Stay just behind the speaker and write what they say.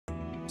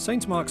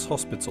St. Mark's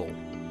Hospital.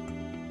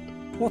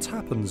 What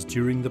happens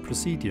during the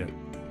procedure?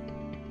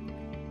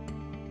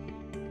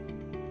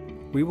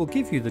 We will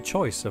give you the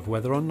choice of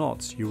whether or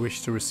not you wish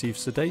to receive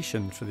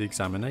sedation for the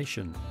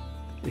examination.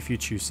 If you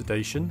choose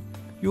sedation,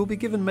 you will be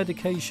given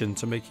medication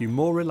to make you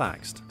more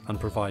relaxed and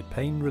provide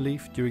pain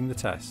relief during the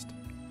test.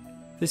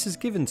 This is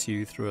given to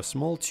you through a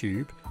small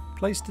tube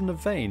placed in a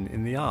vein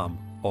in the arm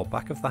or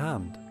back of the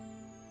hand.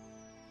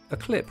 A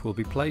clip will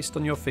be placed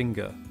on your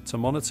finger to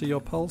monitor your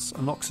pulse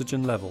and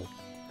oxygen level.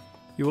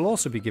 You will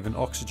also be given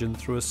oxygen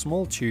through a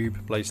small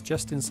tube placed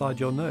just inside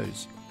your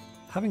nose.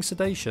 Having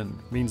sedation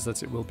means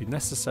that it will be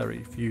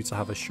necessary for you to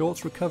have a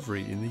short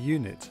recovery in the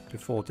unit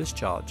before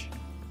discharge.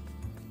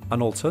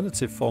 An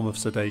alternative form of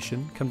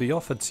sedation can be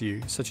offered to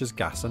you, such as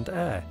gas and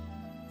air.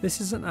 This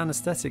is an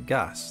anaesthetic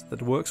gas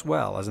that works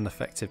well as an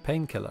effective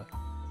painkiller.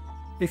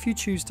 If you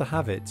choose to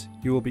have it,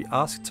 you will be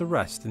asked to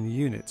rest in the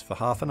unit for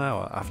half an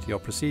hour after your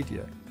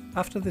procedure.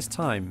 After this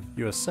time,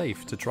 you are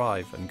safe to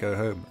drive and go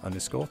home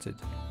unescorted.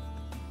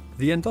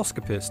 The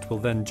endoscopist will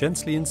then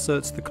gently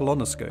insert the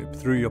colonoscope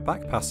through your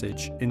back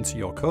passage into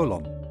your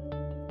colon.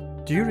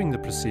 During the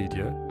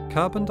procedure,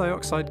 carbon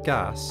dioxide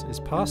gas is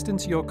passed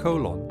into your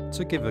colon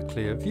to give a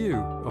clear view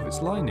of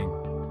its lining.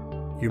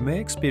 You may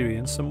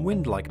experience some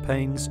wind-like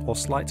pains or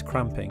slight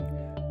cramping,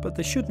 but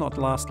they should not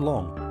last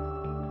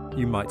long.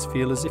 You might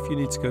feel as if you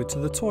need to go to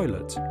the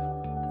toilet.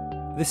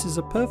 This is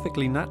a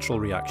perfectly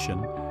natural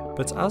reaction,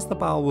 but as the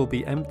bowel will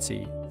be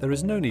empty, there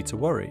is no need to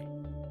worry.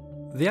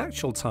 The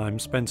actual time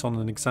spent on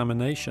an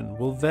examination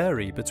will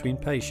vary between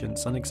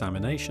patients and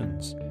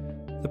examinations.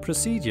 The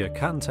procedure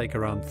can take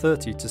around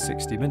 30 to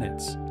 60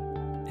 minutes.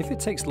 If it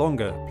takes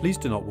longer, please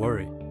do not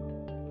worry.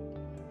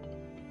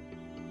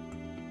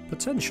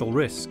 Potential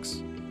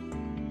risks.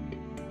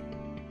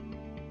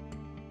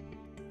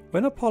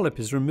 When a polyp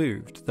is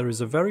removed, there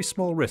is a very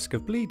small risk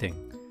of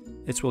bleeding.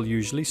 It will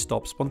usually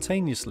stop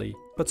spontaneously,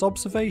 but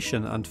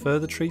observation and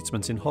further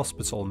treatment in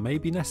hospital may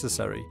be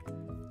necessary.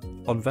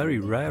 On very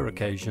rare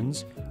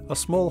occasions, a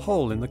small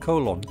hole in the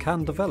colon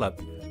can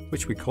develop,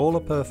 which we call a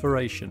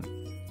perforation.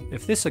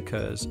 If this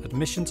occurs,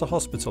 admission to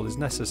hospital is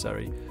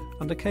necessary,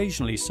 and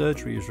occasionally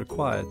surgery is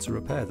required to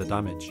repair the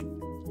damage.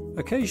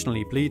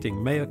 Occasionally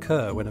bleeding may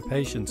occur when a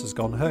patient has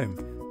gone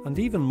home, and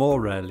even more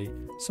rarely,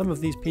 some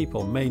of these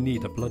people may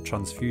need a blood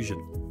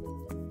transfusion.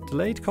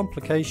 Delayed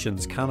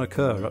complications can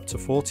occur up to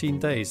 14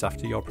 days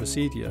after your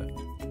procedure.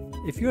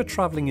 If you are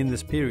travelling in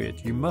this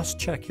period, you must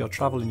check your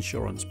travel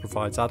insurance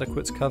provides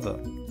adequate cover.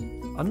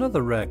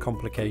 Another rare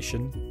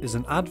complication is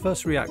an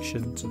adverse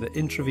reaction to the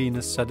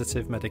intravenous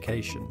sedative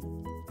medication.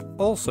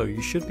 Also,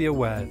 you should be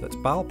aware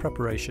that bowel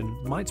preparation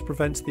might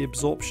prevent the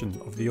absorption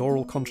of the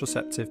oral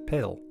contraceptive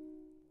pill.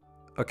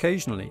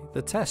 Occasionally,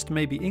 the test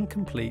may be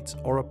incomplete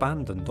or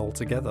abandoned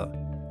altogether.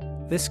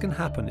 This can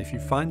happen if you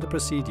find the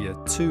procedure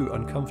too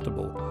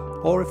uncomfortable,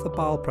 or if the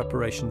bowel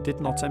preparation did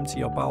not empty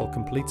your bowel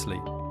completely.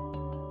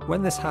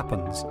 When this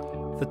happens,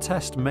 the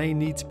test may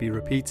need to be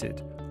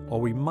repeated, or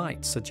we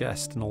might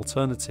suggest an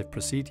alternative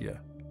procedure.